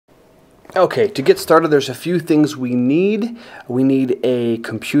Okay, to get started, there's a few things we need. We need a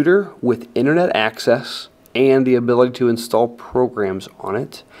computer with internet access and the ability to install programs on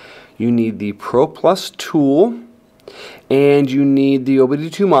it. You need the Pro Plus tool, and you need the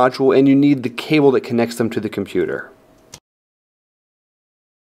OBD2 module, and you need the cable that connects them to the computer.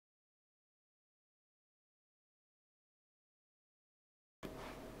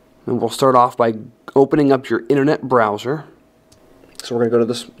 And we'll start off by opening up your internet browser. So we're going to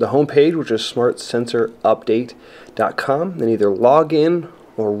go to the home page, which is smartsensorupdate.com, and either log in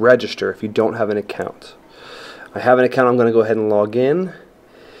or register if you don't have an account. I have an account. I'm going to go ahead and log in.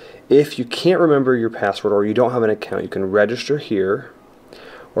 If you can't remember your password or you don't have an account, you can register here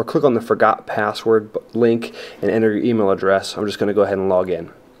or click on the forgot password link and enter your email address. I'm just going to go ahead and log in.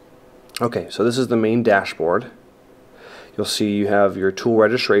 Okay, so this is the main dashboard. You'll see you have your tool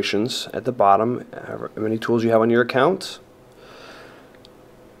registrations at the bottom, how many tools you have on your account.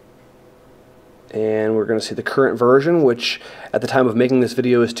 And we're going to see the current version, which at the time of making this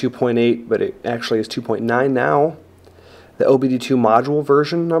video is 2.8, but it actually is 2.9 now. The OBD2 module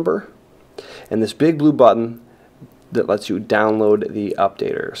version number, and this big blue button that lets you download the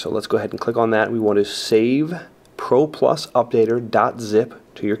updater. So let's go ahead and click on that. We want to save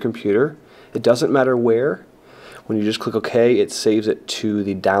ProPlusUpdater.zip to your computer. It doesn't matter where. When you just click OK, it saves it to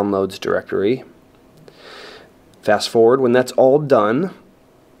the downloads directory. Fast forward, when that's all done,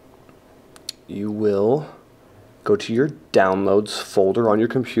 you will go to your downloads folder on your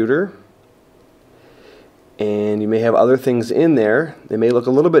computer, and you may have other things in there. They may look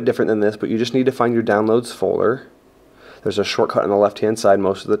a little bit different than this, but you just need to find your downloads folder. There's a shortcut on the left hand side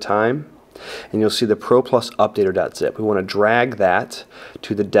most of the time, and you'll see the ProPlusUpdater.zip. We want to drag that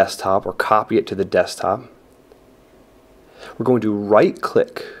to the desktop or copy it to the desktop. We're going to right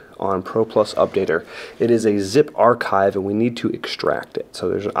click on ProPlusUpdater. It is a zip archive and we need to extract it. So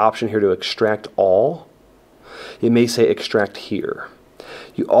there's an option here to extract all. It may say extract here.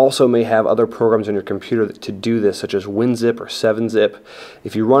 You also may have other programs on your computer to do this, such as WinZip or 7-Zip.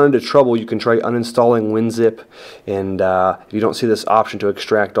 If you run into trouble, you can try uninstalling WinZip, and if you don't see this option to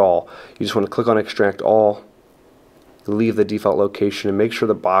extract all, you just want to click on extract all, leave the default location, and make sure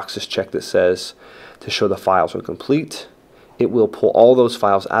the box is checked that says to show the files when complete. It will pull all those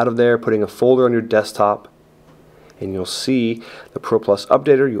files out of there, putting a folder on your desktop, and you'll see the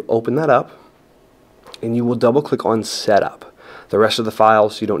ProPlusUpdater. You open that up, and you will double click on Setup. The rest of the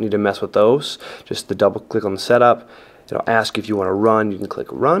files, you don't need to mess with those. Just the double click on the Setup. It'll ask if you want to run. You can click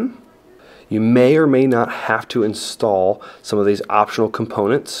Run. You may or may not have to install some of these optional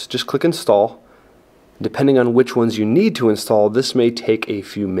components. Just click Install. Depending on which ones you need to install, this may take a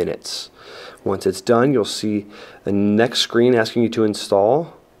few minutes. Once it's done, you'll see the next screen asking you to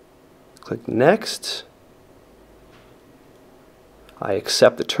install. Click Next. I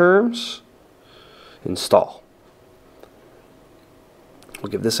accept the terms. Install.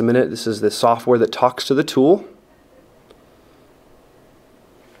 We'll give this a minute. This is the software that talks to the tool.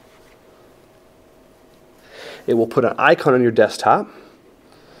 It will put an icon on your desktop.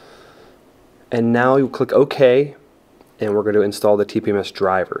 And now you click OK, and we're going to install the TPMS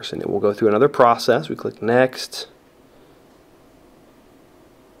drivers. And it will go through another process. We click Next.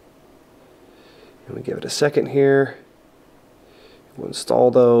 And we give it a second here. We'll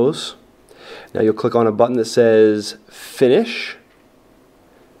install those. Now you'll click on a button that says Finish.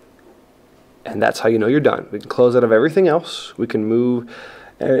 And that's how you know you're done. We can close out of everything else. We can move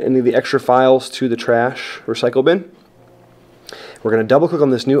any of the extra files to the trash recycle bin. We're going to double click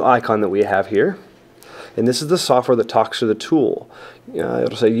on this new icon that we have here. And this is the software that talks to the tool.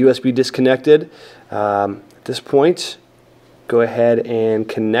 It'll say USB disconnected. At this point, go ahead and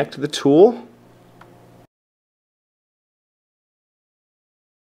connect the tool.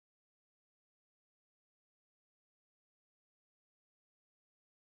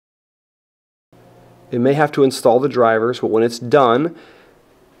 It may have to install the drivers, but when it's done,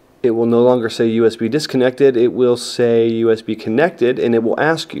 it will no longer say USB disconnected. It will say USB connected, and it will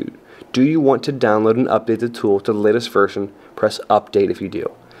ask you, do you want to download and update the tool to the latest version? Press Update if you do.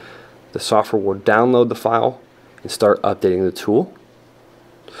 The software will download the file and start updating the tool.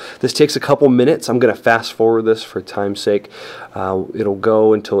 This takes a couple minutes. I'm going to fast forward this for time's sake. It'll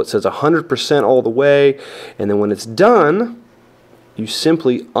go until it says 100% all the way, and then when it's done, you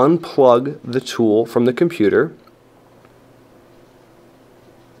simply unplug the tool from the computer,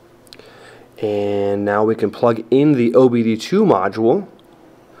 and now we can plug in the OBD2 module.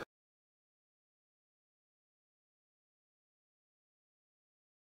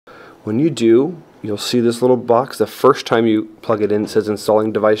 When you do, you'll see this little box. The first time you plug it in, it says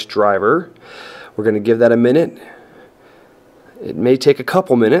installing device driver. We're going to give that a minute. It may take a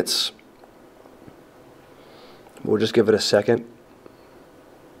couple minutes. We'll just give it a second.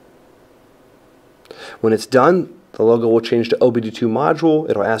 When it's done, the logo will change to OBD2 module.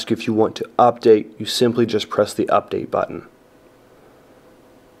 It'll ask you if you want to update. You simply just press the update button.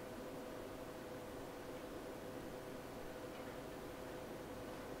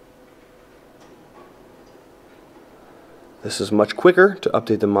 This is much quicker to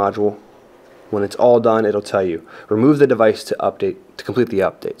update the module. When it's all done, it'll tell you, remove the device to complete the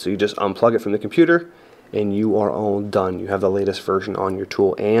update. So you just unplug it from the computer and you are all done. You have the latest version on your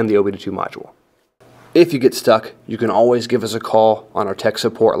tool and the OBD2 module. If you get stuck, you can always give us a call on our tech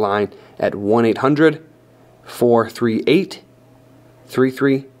support line at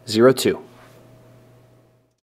 1-800-438-3302.